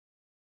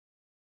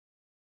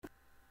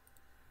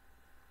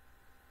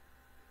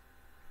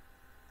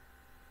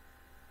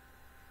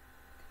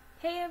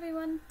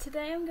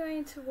Today I'm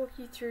going to walk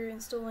you through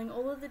installing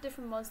all of the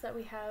different mods that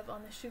we have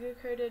on the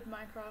Sugarcoated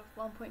Minecraft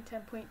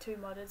 1.10.2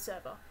 modded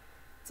server.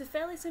 It's a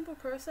fairly simple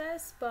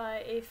process,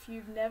 but if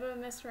you've never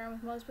messed around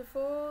with mods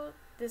before,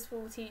 this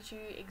will teach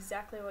you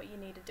exactly what you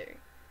need to do.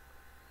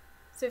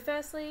 So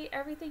firstly,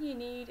 everything you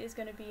need is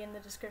going to be in the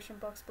description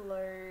box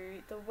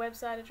below, the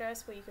website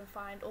address where you can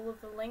find all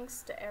of the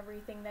links to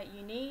everything that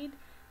you need,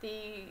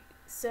 the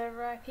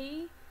server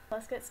IP.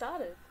 Let's get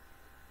started.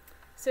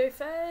 So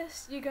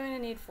first, you're going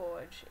to need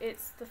Forge.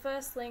 It's the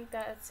first link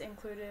that's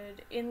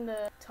included in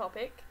the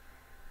topic.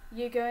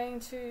 You're going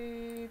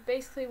to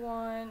basically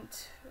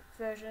want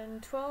version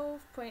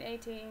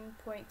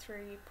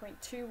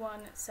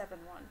 12.18.3.2171.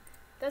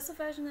 That's the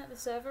version that the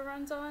server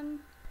runs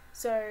on.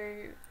 So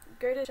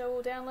go to Show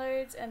All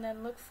Downloads and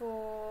then look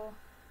for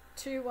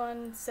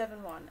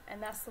 2171,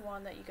 and that's the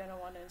one that you're going to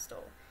want to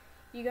install.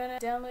 You're going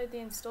to download the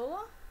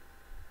installer.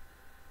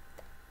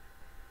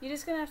 You're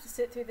just going to have to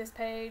sit through this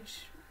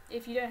page.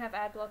 If you don't have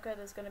ad blocker,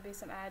 there's going to be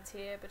some ads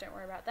here, but don't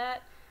worry about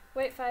that.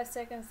 Wait 5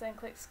 seconds, then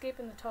click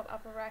skip in the top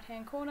upper right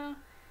hand corner,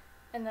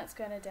 and that's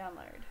going to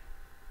download.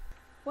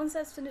 Once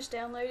that's finished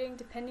downloading,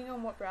 depending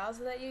on what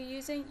browser that you're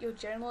using, you'll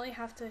generally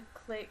have to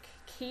click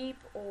keep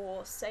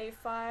or save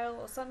file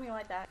or something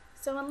like that.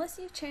 So unless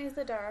you've changed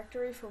the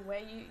directory for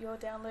where your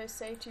downloads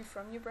saved to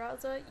from your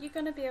browser, you're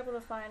going to be able to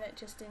find it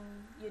just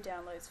in your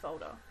downloads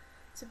folder.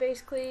 So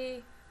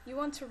basically, you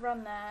want to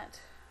run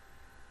that.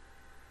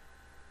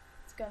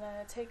 It's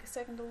gonna take a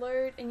second to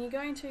load, and you're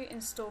going to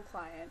install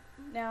client.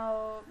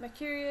 Now,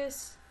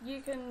 Mercurius,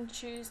 you can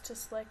choose to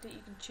select it,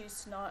 you can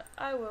choose to not.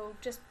 I will,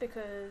 just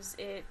because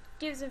it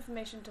gives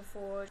information to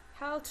Forge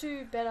how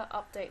to better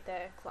update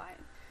their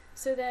client.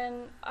 So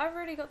then, I've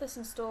already got this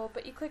installed,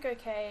 but you click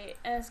OK,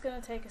 and it's gonna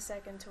take a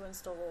second to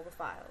install all the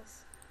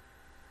files.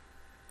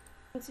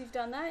 Once you've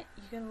done that,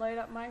 you can load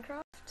up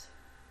Minecraft.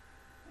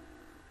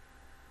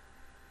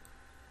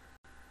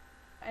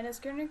 And it's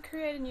going to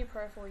create a new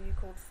profile you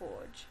called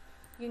Forge.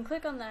 You can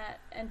click on that,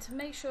 and to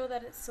make sure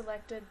that it's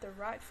selected the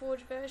right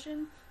Forge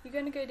version, you're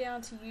going to go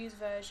down to Use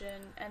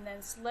Version and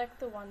then select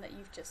the one that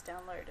you've just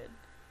downloaded.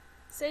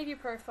 Save your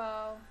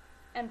profile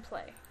and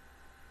play.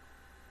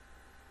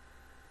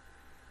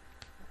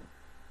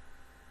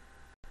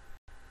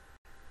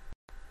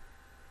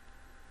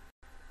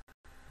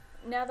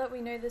 Now that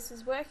we know this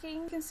is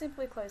working, you can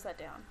simply close that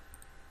down.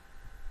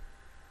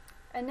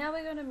 And now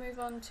we're going to move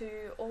on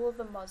to all of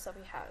the mods that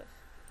we have.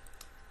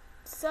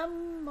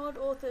 Some mod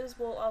authors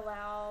will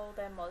allow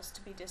their mods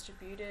to be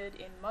distributed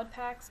in mod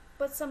packs,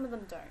 but some of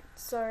them don't.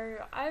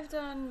 So I've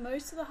done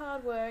most of the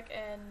hard work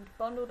and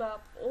bundled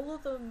up all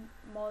of the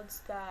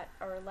mods that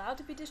are allowed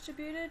to be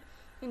distributed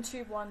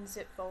into one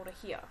zip folder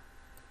here.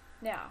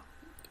 Now,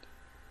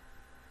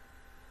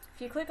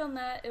 if you click on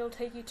that, it'll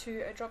take you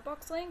to a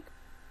Dropbox link,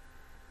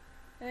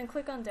 and then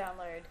click on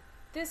download.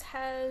 This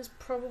has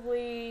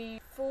probably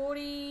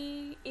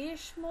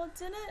 40-ish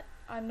mods in it.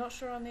 I'm not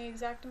sure on the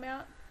exact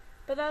amount,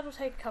 but that'll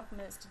take a couple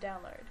minutes to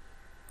download.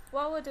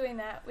 While we're doing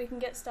that, we can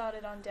get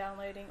started on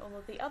downloading all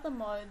of the other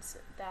mods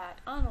that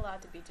aren't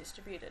allowed to be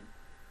distributed.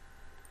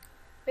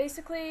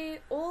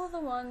 Basically, all of the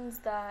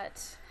ones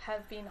that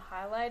have been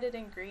highlighted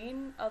in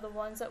green are the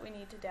ones that we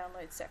need to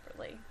download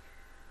separately.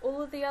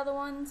 All of the other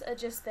ones are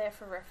just there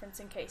for reference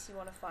in case you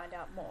want to find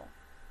out more.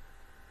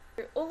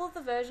 All of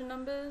the version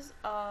numbers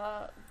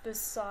are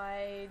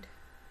beside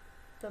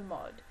the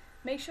mod.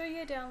 Make sure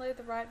you download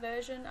the right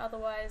version,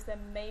 otherwise there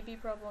may be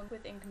problems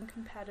with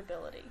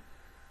incompatibility.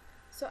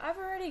 So I've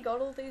already got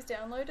all these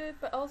downloaded,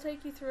 but I'll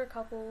take you through a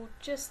couple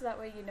just so that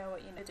way you know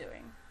what you're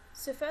doing.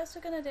 So first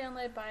we're going to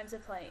download Biomes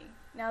of Playing.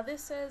 Now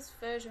this says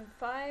version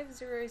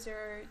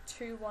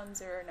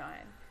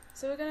 5.00.2109,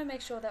 so we're going to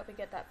make sure that we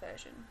get that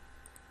version.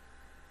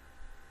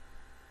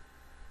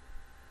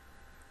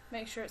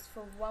 Make sure it's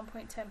for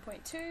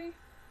 1.10.2.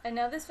 And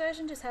now this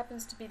version just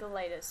happens to be the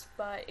latest,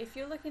 but if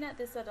you're looking at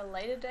this at a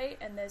later date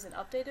and there's an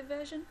updated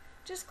version,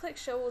 just click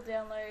Show All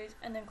Downloads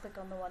and then click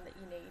on the one that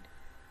you need.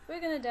 We're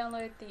going to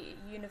download the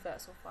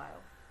universal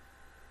file.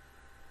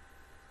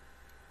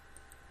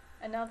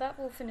 And now that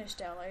will finish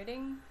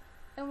downloading,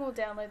 and we'll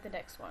download the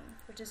next one,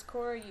 which is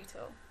Cora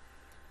Util.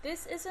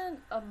 This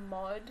isn't a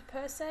mod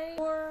per se,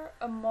 or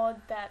a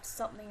mod that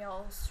something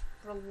else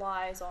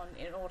relies on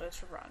in order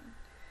to run.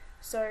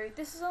 So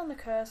this is on the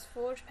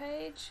CurseForge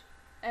page,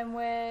 and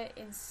we're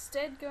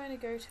instead going to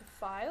go to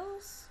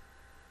Files,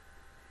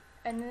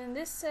 and then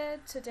this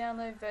said to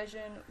download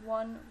version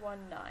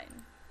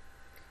 1.19.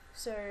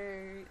 So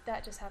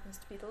that just happens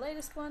to be the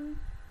latest one.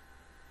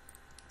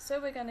 So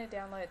we're going to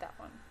download that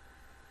one.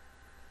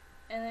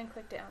 And then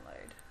click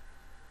download.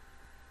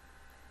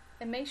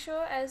 And make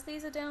sure as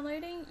these are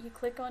downloading, you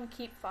click on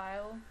keep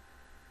file.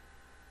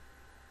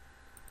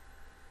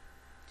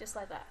 Just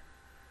like that.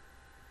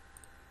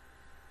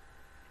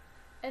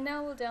 And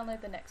now we'll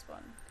download the next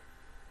one.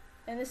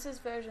 And this is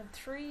version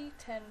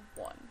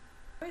 3.10.1.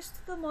 Most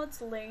of the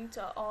mods linked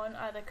are on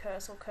either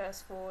Curse or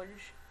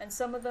CurseForge, and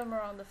some of them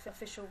are on the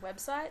official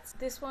websites.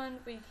 This one,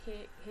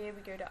 here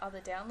we go to other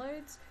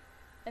downloads.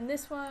 And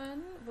this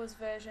one was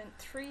version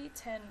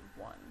 3.10.1.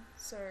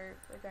 So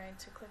we're going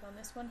to click on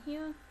this one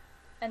here,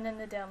 and then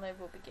the download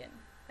will begin.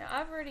 Now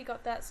I've already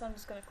got that, so I'm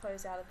just going to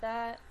close out of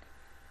that.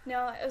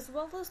 Now, as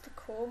well as the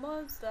core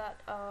mods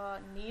that are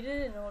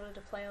needed in order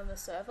to play on the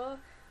server,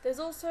 there's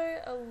also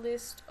a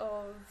list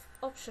of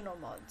optional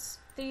mods.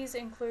 These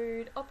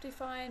include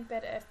Optifine,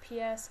 better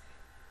FPS,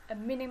 a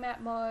minimap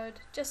mod,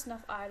 just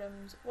enough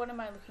items, what am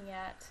I looking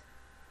at,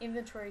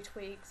 inventory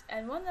tweaks,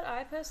 and one that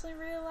I personally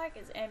really like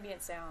is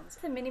ambient sounds.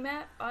 The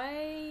minimap,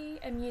 I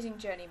am using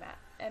Journey Map,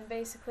 and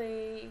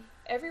basically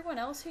everyone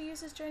else who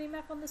uses Journey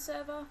Map on the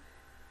server,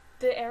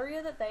 the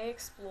area that they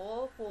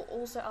explore will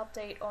also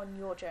update on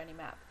your Journey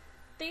Map.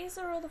 These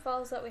are all the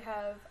files that we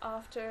have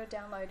after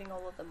downloading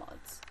all of the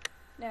mods.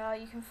 Now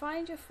you can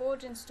find your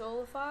Forge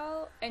installer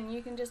file and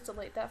you can just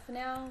delete that for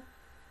now.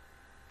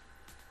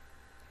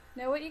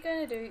 Now what you're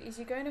going to do is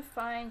you're going to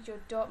find your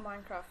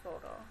 .minecraft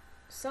folder.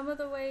 Some of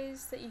the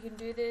ways that you can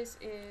do this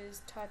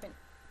is type in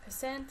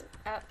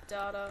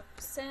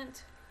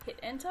 %appdata%, hit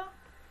enter,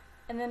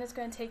 and then it's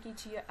going to take you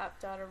to your app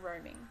data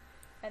roaming.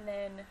 And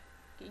then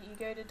you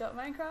go to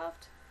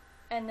 .minecraft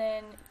and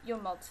then your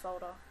mods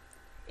folder.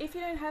 If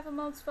you don't have a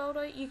mods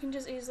folder, you can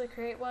just easily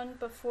create one,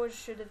 but Forge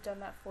should have done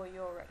that for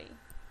you already.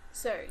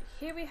 So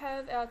here we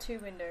have our two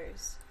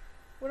windows.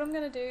 What I'm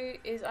going to do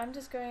is I'm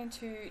just going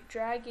to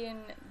drag in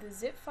the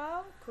zip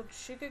file called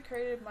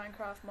Sugarcoated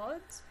Minecraft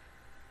Mods.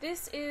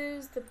 This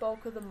is the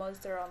bulk of the mods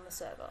that are on the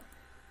server,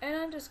 and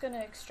I'm just going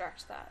to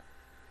extract that.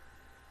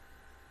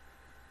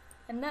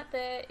 And that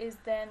there is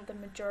then the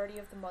majority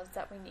of the mods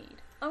that we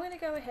need. I'm going to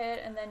go ahead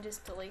and then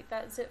just delete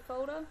that zip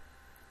folder,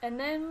 and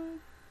then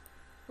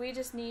we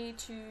just need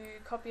to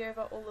copy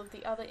over all of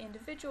the other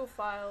individual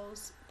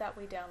files that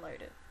we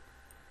downloaded.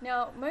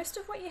 Now most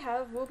of what you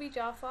have will be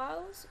jar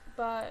files,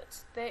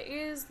 but there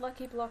is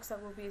lucky blocks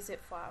that will be a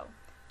zip file.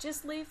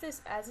 Just leave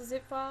this as a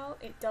zip file,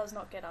 it does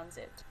not get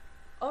unzipped.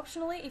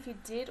 Optionally, if you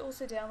did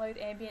also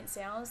download ambient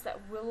sounds, that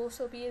will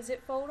also be a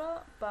zip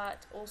folder,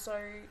 but also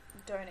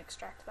don't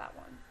extract that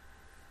one.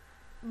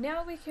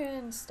 Now we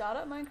can start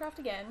up Minecraft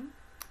again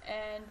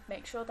and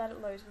make sure that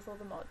it loads with all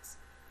the mods.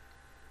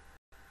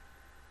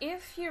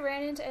 If you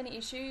ran into any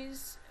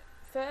issues,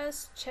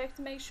 first check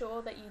to make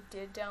sure that you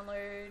did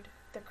download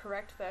the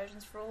correct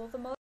versions for all of the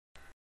mods.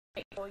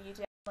 Make sure you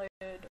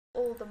downloaded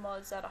all the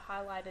mods that are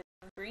highlighted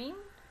in green.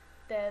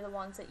 They're the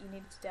ones that you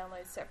need to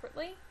download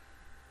separately.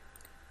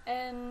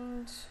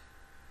 And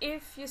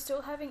if you're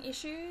still having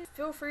issues,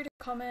 feel free to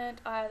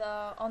comment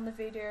either on the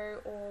video,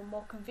 or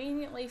more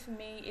conveniently for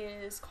me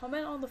is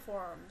comment on the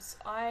forums.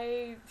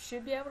 I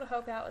should be able to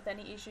help out with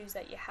any issues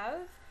that you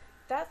have.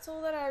 That's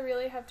all that I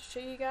really have to show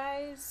you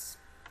guys.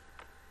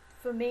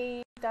 For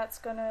me, that's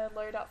gonna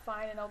load up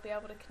fine and I'll be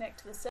able to connect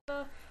to the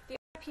server. The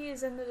IP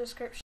is in the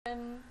description,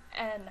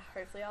 and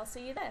hopefully I'll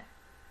see you there.